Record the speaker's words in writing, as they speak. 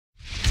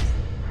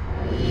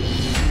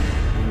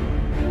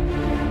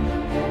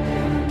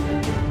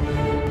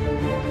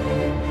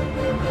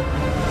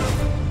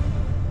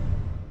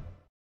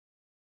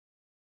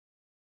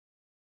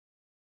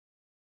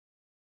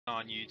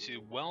on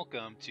YouTube?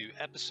 Welcome to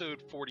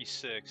episode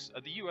 46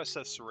 of the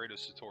U.S.S.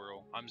 CERRITOS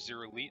tutorial. I'm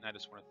ZeroElite, and I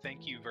just want to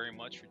thank you very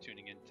much for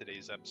tuning in to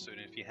today's episode.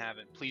 And if you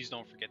haven't, please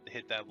don't forget to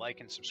hit that like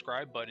and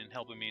subscribe button,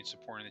 helping me and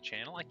supporting the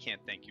channel. I can't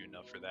thank you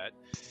enough for that.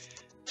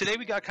 Today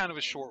we got kind of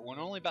a short one,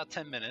 only about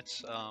 10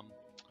 minutes. Going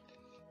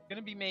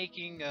to be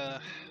making,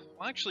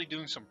 actually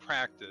doing some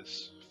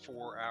practice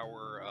for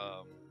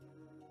our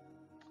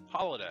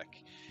Holodeck,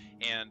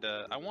 and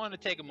I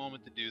wanted to take a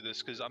moment to do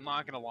this because I'm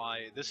not going to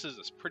lie, this is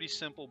a pretty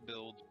simple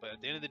build, but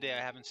at the end of the day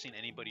I haven't seen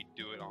anybody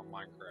do it on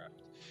Minecraft.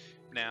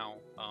 Now,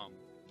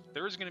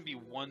 there is going to be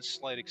one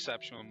slight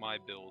exception with my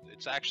build.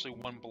 It's actually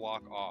one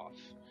block off,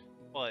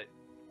 but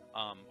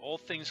all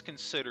things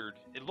considered,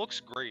 it looks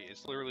great.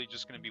 It's literally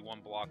just going to be one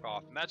block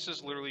off, and that's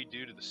just literally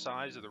due to the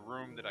size of the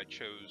room that I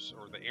chose,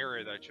 or the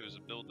area that I chose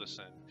to build this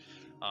in.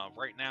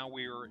 Right now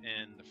we are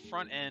in the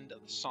front end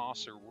of the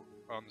saucer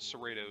on the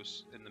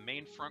CERRITOS, in the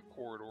main front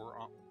corridor,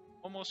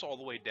 almost all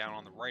the way down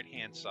on the right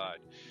hand side.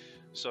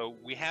 So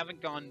we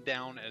haven't gone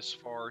down as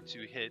far to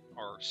hit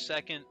our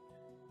second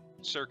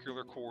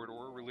circular corridor.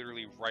 We're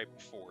literally right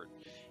before it,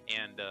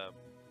 and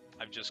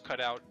I've just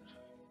cut out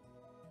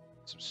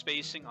some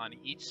spacing on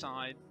each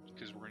side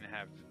because we're going to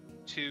have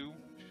two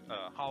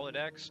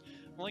holodecks.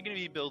 I'm only going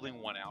to be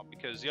building one out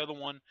because the other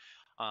one,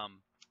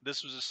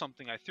 this was just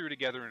something I threw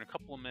together in a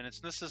couple of minutes.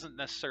 This isn't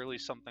necessarily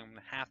something I'm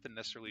going to have to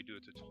necessarily do a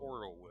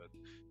tutorial with.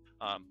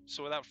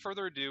 So without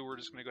further ado, we're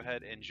just going to go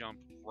ahead and jump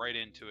right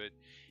into it.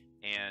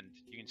 And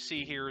you can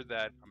see here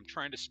that I'm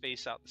trying to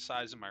space out the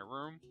size of my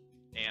room,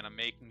 and I'm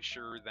making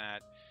sure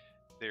that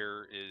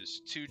there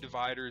is two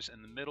dividers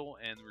in the middle,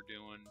 and we're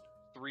doing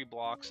 3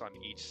 blocks on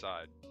each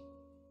side.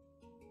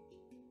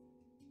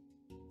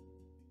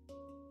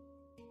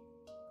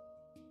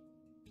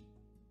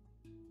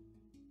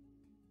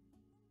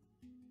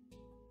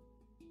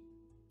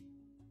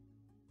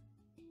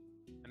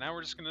 And now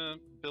we're just going to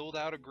build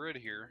out a grid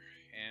here,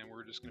 and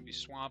we're just going to be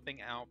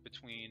swapping out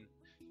between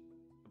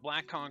the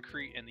black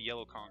concrete and the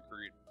yellow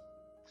concrete.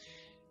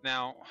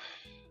 Now,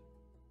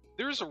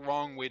 there's a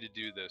wrong way to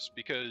do this,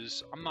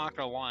 because I'm not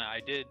going to lie, I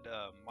did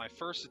my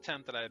first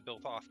attempt that I had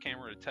built off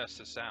camera to test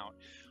this out.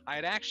 I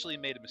had actually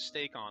made a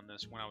mistake on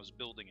this when I was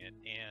building it,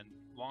 and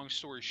long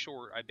story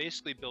short, I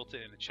basically built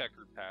it in a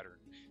checkered pattern.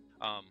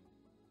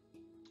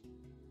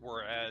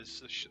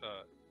 Whereas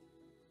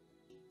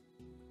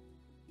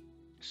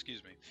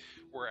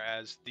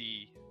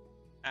the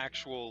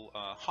actual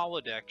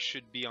holodeck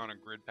should be on a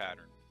grid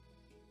pattern.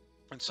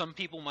 And some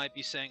people might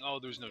be saying, oh,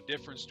 there's no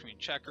difference between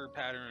checkered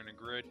pattern and a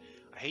grid.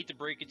 I hate to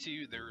break it to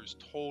you, there is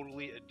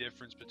totally a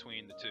difference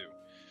between the two.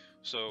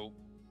 So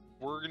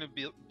we're going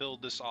to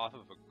build this off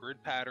of a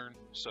grid pattern.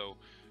 So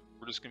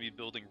we're just going to be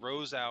building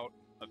rows out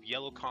of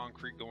yellow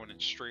concrete going in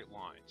straight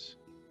lines.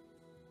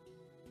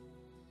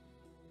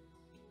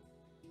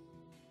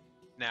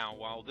 Now,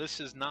 while this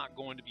is not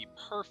going to be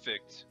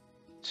perfect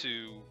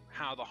to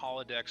how the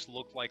holodecks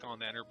look like on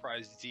the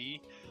Enterprise D,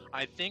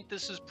 I think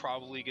this is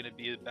probably going to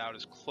be about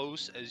as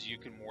close as you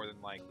can more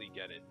than likely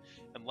get it,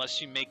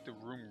 unless you make the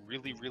room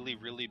really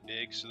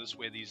big, so this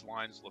way these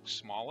lines look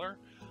smaller.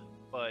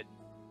 But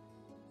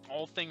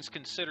all things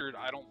considered,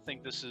 I don't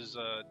think this is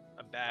a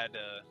bad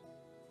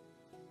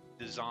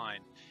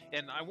design,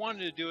 and I wanted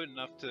to do it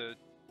enough to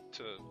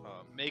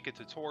make a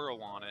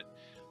tutorial on it.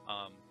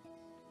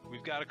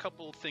 We've got a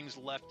couple of things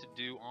left to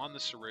do on the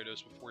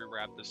CERRITOS before we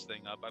wrap this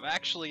thing up. I've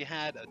actually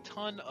had a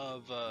ton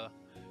of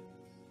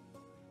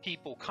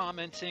people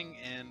commenting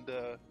and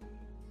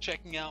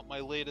checking out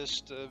my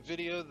latest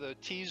video, the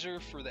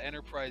teaser for the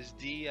Enterprise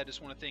D. I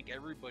just want to thank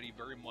everybody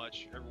very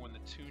much, everyone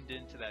that tuned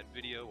into that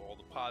video, all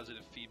the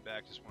positive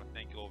feedback. Just want to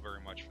thank you all very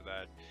much for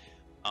that.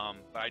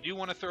 But I do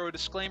want to throw a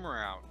disclaimer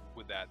out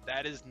with that.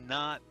 That is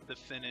not the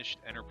finished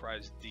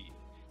Enterprise D.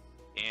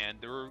 And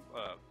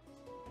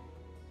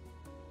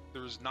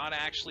there's not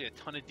actually a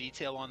ton of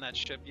detail on that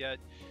ship yet.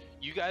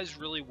 You guys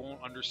really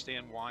won't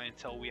understand why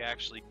until we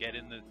actually get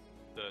in the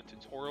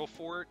tutorial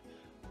for it.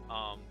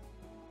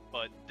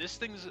 But this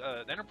thing's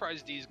the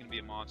Enterprise D is going to be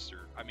a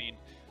monster. I mean,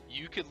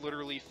 you could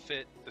literally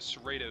fit the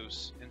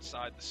CERRITOS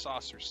inside the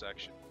saucer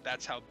section.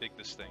 That's how big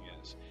this thing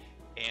is.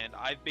 And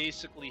I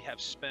basically have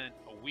spent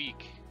a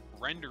week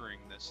rendering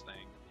this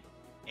thing,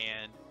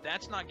 and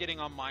that's not getting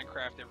on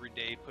Minecraft every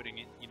day, putting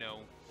it, you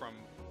know, from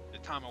the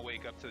time I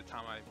wake up to the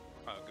time I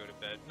go to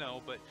bed.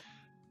 No, but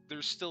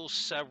there's still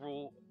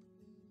several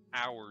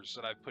hours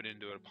that I've put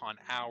into it upon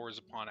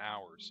hours,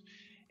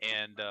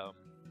 and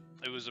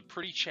it was a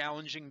pretty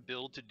challenging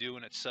build to do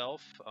in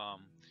itself.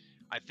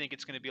 I think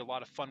it's going to be a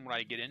lot of fun when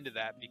I get into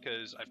that,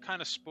 because I've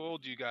kind of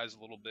spoiled you guys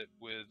a little bit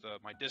with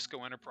my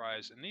Disco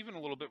Enterprise, and even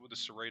a little bit with the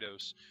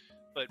CERRITOS,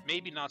 but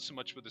maybe not so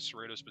much with the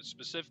CERRITOS, but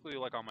specifically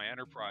like on my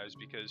Enterprise,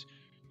 because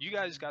you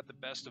guys got the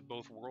best of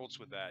both worlds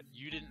with that.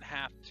 You didn't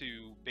have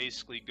to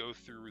basically go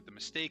through the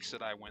mistakes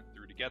that I went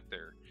through to get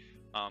there,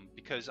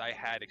 because I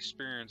had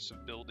experience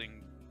of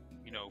building,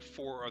 you know,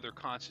 4 other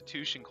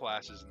Constitution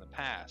classes in the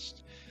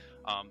past.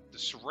 The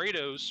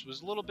CERRITOS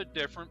was a little bit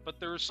different, but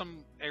there were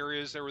some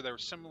areas there that were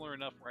similar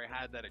enough where I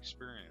had that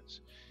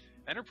experience.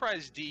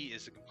 Enterprise D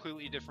is a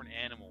completely different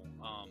animal.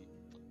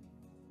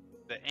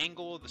 The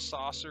angle of the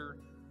saucer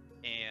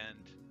and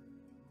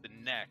the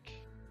neck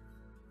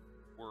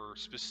were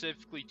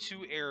specifically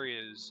two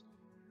areas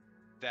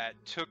that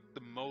took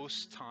the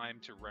most time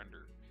to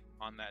render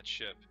on that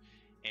ship.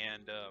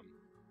 And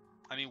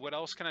I mean, what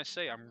else can I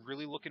say? I'm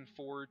really looking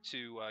forward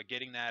to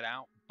getting that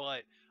out,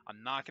 but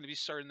I'm not going to be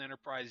starting the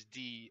Enterprise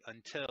D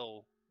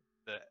until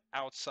the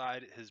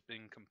outside has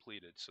been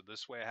completed. So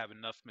this way I have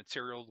enough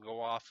material to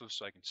go off of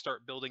so I can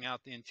start building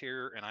out the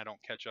interior and I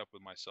don't catch up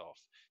with myself.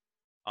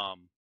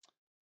 Um,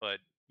 but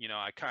you know,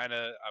 I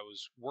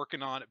was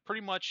working on it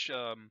pretty much.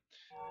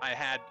 I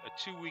had a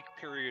 2 week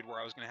period where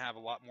I was going to have a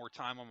lot more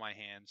time on my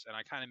hands, and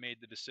I kind of made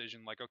the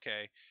decision like,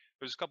 okay,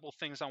 there's a couple of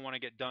things I want to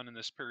get done in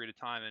this period of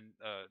time, and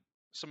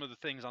some of the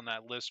things on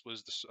that list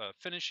was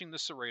finishing the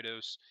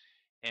CERRITOS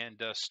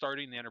and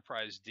starting the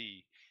Enterprise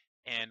D.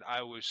 And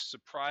I was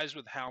surprised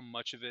with how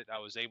much of it I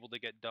was able to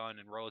get done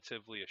in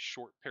relatively a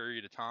short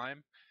period of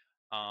time.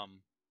 Um,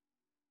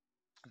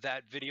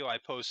 that video I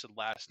posted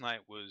last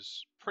night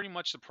was pretty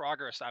much the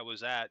progress I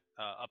was at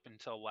up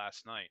until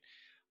last night.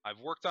 I've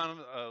worked on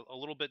it a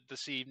little bit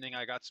this evening.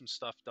 I got some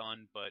stuff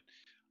done, but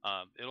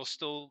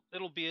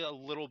it'll be a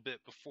little bit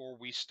before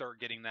we start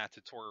getting that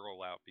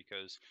tutorial out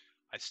because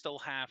I still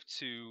have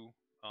to.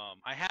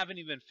 I haven't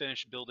even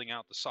finished building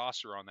out the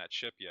saucer on that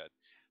ship yet.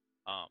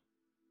 Um,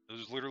 it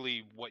was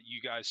literally what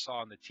you guys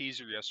saw in the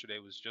teaser yesterday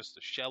was just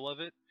a shell of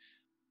it.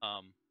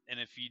 And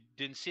if you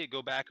didn't see it,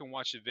 go back and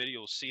watch the video.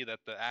 You'll see that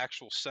the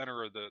actual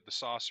center of the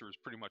saucer is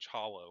pretty much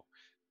hollow.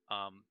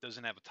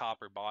 Doesn't have a top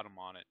or bottom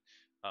on it.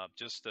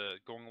 Just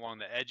going along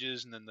the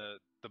edges and then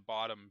the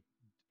bottom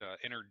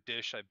inner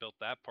dish, I built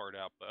that part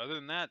out. But other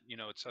than that, you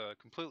know, it's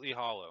completely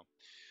hollow.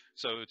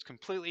 So it's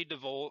completely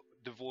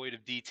devoid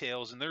of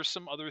details. And there's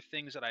some other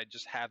things that I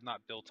just have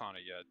not built on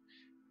it yet.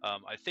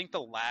 I think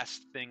the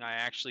last thing I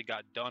actually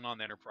got done on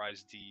the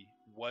Enterprise D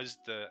was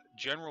the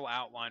general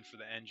outline for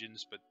the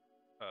engines, but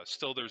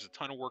still there's a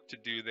ton of work to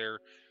do there.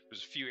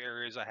 There's a few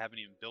areas I haven't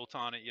even built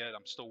on it yet.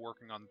 I'm still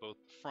working on both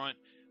the front,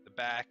 the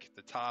back,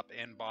 the top,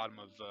 and bottom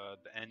of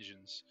the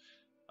engines.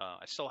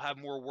 I still have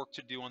more work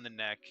to do on the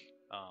neck.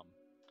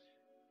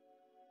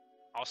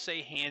 I'll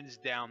say hands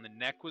down, the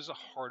neck was the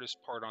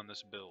hardest part on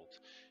this build.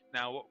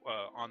 Now,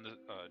 on the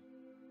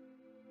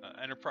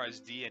Enterprise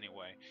D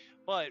anyway.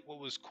 But what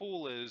was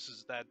cool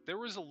is that there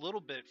was a little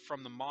bit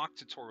from the mock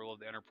tutorial of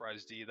the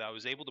Enterprise D that I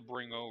was able to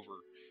bring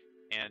over.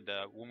 And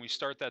when we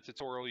start that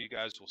tutorial, you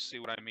guys will see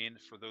what I mean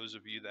for those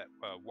of you that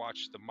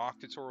watched the mock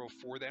tutorial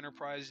for the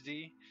Enterprise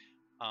D.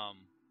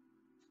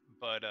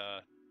 But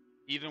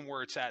even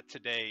where it's at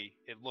today,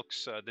 it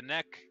looks the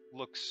neck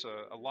looks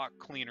a lot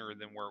cleaner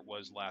than where it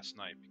was last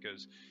night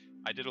because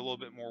I did a little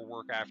bit more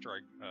work after I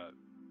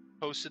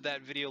posted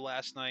that video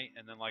last night,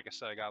 and then like I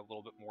said, I got a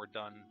little bit more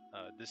done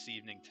this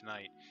evening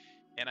tonight,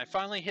 and I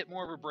finally hit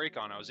more of a break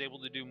on. I was able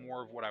to do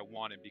more of what I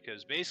wanted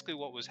because basically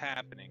what was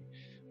happening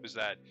was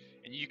that,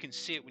 and you can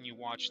see it when you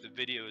watch the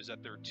video, is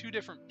that there are two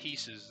different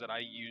pieces that I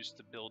used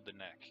to build the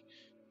neck,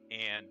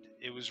 and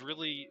it was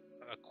really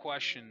a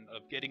question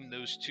of getting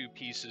those two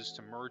pieces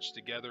to merge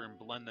together and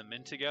blend them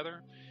in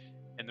together.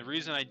 And the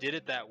reason I did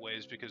it that way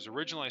is because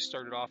originally I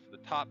started off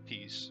with the top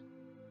piece,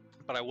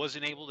 but I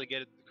wasn't able to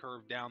get it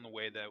curved down the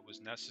way that it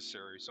was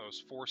necessary, so I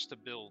was forced to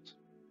build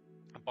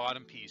a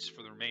bottom piece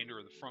for the remainder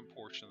of the front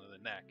portion of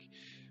the neck.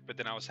 But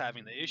then I was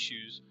having the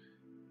issues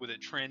with it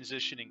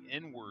transitioning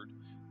inward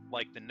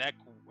like the neck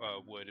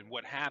would, and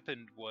what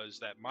happened was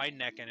that my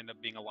neck ended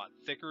up being a lot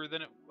thicker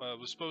than it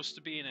was supposed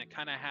to be, and it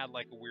kind of had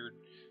like a weird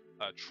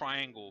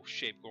triangle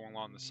shape going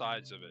along the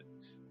sides of it.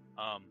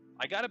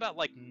 I got about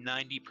like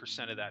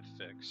 90% of that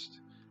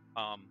fixed.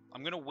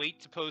 I'm going to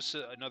wait to post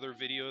another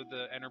video of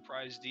the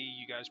Enterprise D.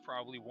 You guys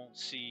probably won't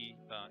see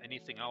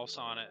anything else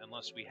on it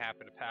unless we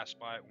happen to pass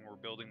by it when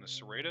we're building the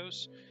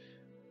CERRITOS.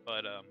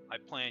 But I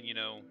plan, you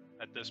know,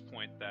 at this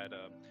point that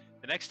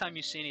the next time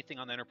you see anything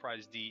on the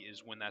Enterprise D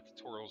is when that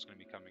tutorial is going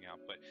to be coming out.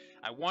 But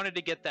I wanted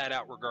to get that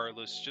out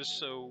regardless, just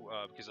so,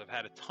 because I've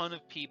had a ton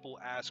of people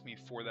ask me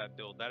for that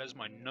build. That is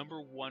my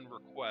 #1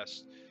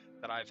 request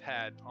that I've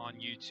had on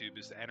YouTube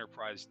is the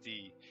Enterprise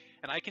D.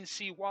 And I can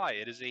see why.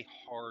 It is a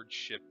hard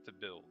ship to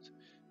build.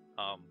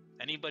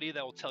 Anybody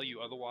that will tell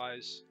you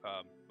otherwise,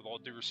 with all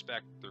due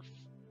respect, they're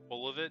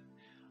full of it.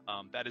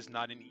 That is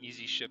not an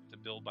easy ship to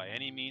build by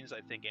any means.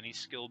 I think any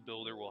skilled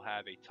builder will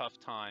have a tough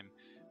time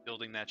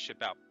building that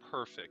ship out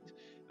perfect.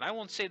 And I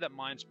won't say that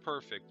mine's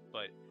perfect,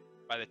 but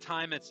by the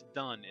time it's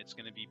done, it's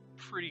going to be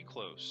pretty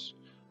close.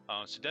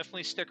 So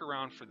definitely stick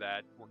around for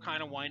that. We're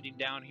kind of winding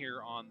down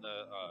here on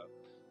the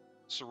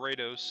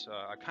CERRITOS.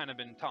 I kind of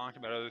been talking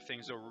about other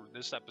things over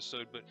this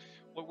episode, but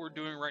what we're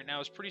doing right now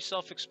is pretty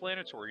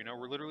self-explanatory. You know,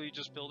 we're literally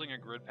just building a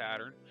grid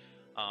pattern.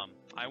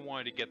 I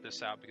wanted to get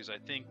this out because I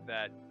think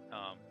that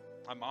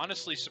I'm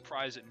honestly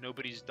surprised that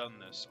nobody's done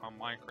this on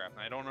Minecraft, and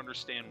I don't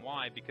understand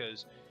why,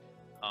 because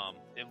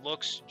it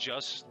looks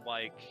just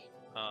like,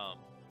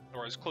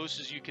 or as close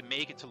as you can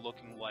make it to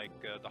looking like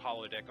the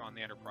holodeck on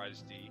the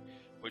Enterprise D,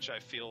 which I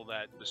feel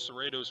that the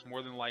CERRITOS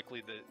more than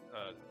likely the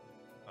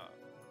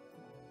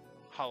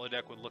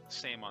holodeck would look the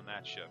same on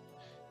that ship.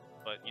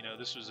 But you know,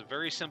 this was a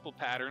very simple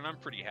pattern. I'm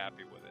pretty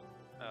happy with it.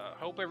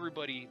 Hope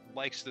everybody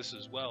likes this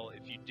as well.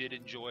 If you did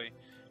enjoy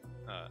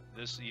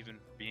this, even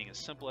being as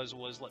simple as it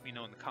was, let me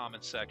know in the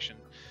comments section.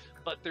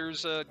 But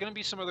there's going to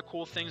be some other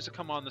cool things that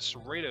come on the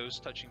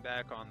CERRITOS. Touching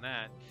back on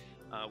that,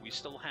 we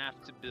still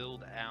have to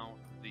build out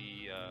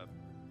the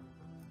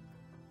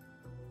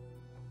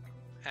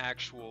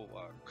actual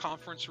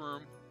conference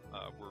room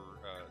where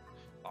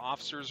the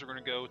officers are going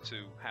to go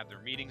to have their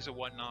meetings and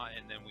whatnot,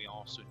 and then we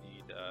also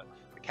need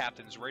the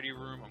captain's ready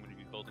room. I'm going to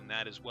be building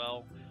that as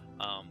well.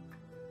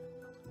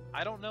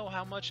 I don't know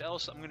how much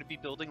else I'm going to be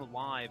building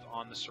live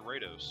on the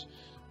CERRITOS.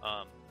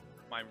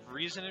 My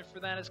reasoning for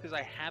that is because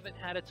I haven't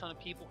had a ton of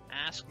people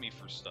ask me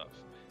for stuff.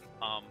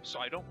 So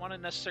I don't want to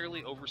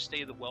necessarily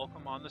overstay the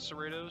welcome on the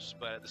CERRITOS,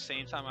 but at the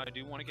same time I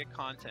do want to get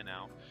content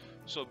out.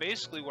 So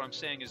basically what I'm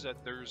saying is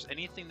that there's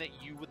anything that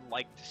you would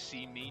like to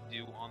see me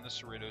do on the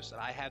CERRITOS that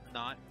I have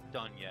not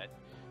done yet.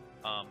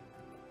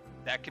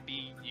 That could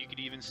be, you could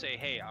even say,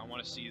 hey, I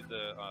want to see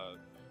the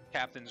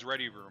captain's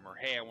ready room, or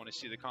hey, I want to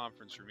see the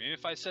conference room. And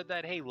if I said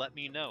that, hey, let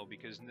me know,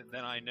 because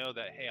then I know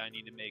that, hey, I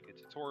need to make a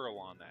tutorial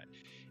on that.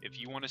 If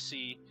you want to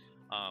see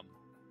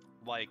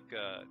like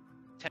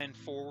 10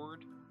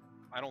 forward,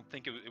 I don't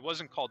think it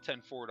wasn't called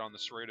 10 forward on the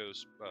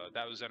CERRITOS,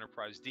 that was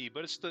Enterprise D,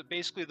 but it's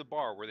basically the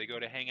bar where they go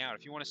to hang out.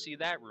 If you want to see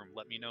that room,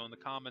 let me know in the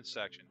comments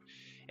section.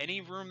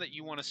 Any room that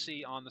you want to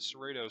see on the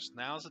CERRITOS,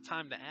 now's the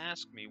time to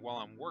ask me while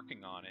I'm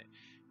working on it,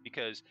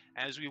 because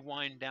as we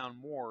wind down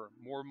more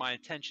of my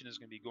attention is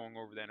going to be going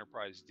over the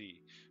Enterprise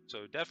D.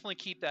 So definitely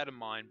keep that in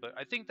mind. But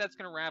I think that's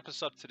going to wrap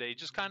us up today.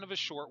 Just kind of a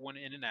short one,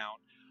 in and out.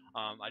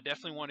 I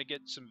definitely want to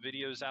get some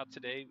videos out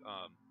today.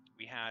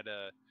 We had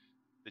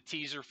the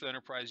teaser for the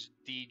Enterprise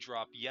D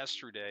drop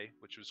yesterday,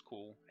 which was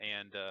cool,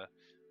 and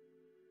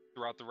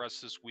throughout the rest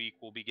of this week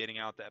we'll be getting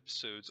out the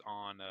episodes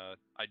on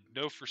I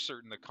know for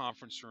certain the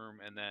conference room,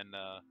 and then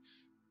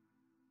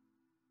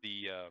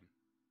the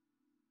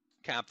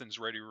captain's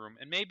ready room,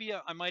 and maybe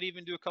I might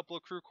even do a couple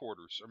of crew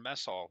quarters or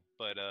mess hall.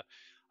 But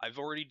I've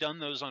already done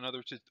those on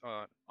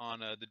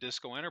the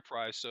Disco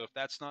Enterprise, so if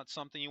that's not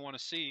something you want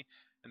to see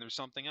and there's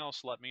something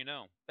else, let me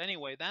know.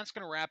 Anyway, that's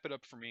going to wrap it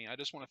up for me. I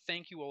just want to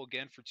thank you all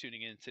again for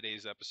tuning in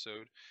today's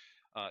episode.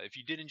 If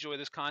you did enjoy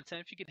this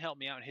content, if you can help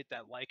me out and hit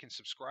that like and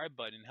subscribe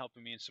button,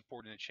 helping me in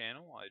supporting the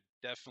channel, I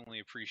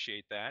definitely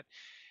appreciate that.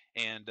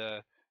 And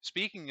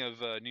speaking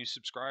of new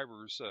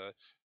subscribers,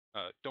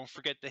 don't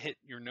forget to hit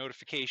your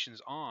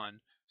notifications on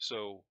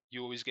so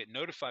you always get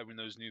notified when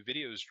those new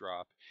videos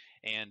drop.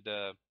 And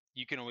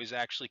you can always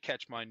actually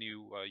catch my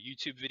new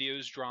YouTube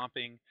videos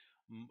dropping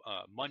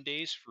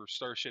Mondays for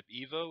Starship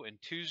Evo and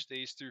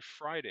Tuesdays through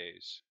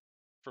Fridays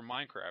for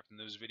Minecraft. And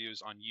those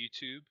videos on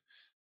YouTube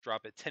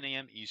drop at 10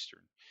 a.m. Eastern.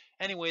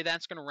 Anyway,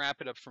 that's going to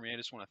wrap it up for me. I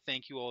just want to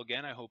thank you all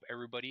again. I hope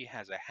everybody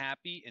has a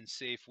happy and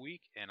safe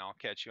week, and I'll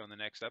catch you on the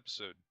next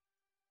episode.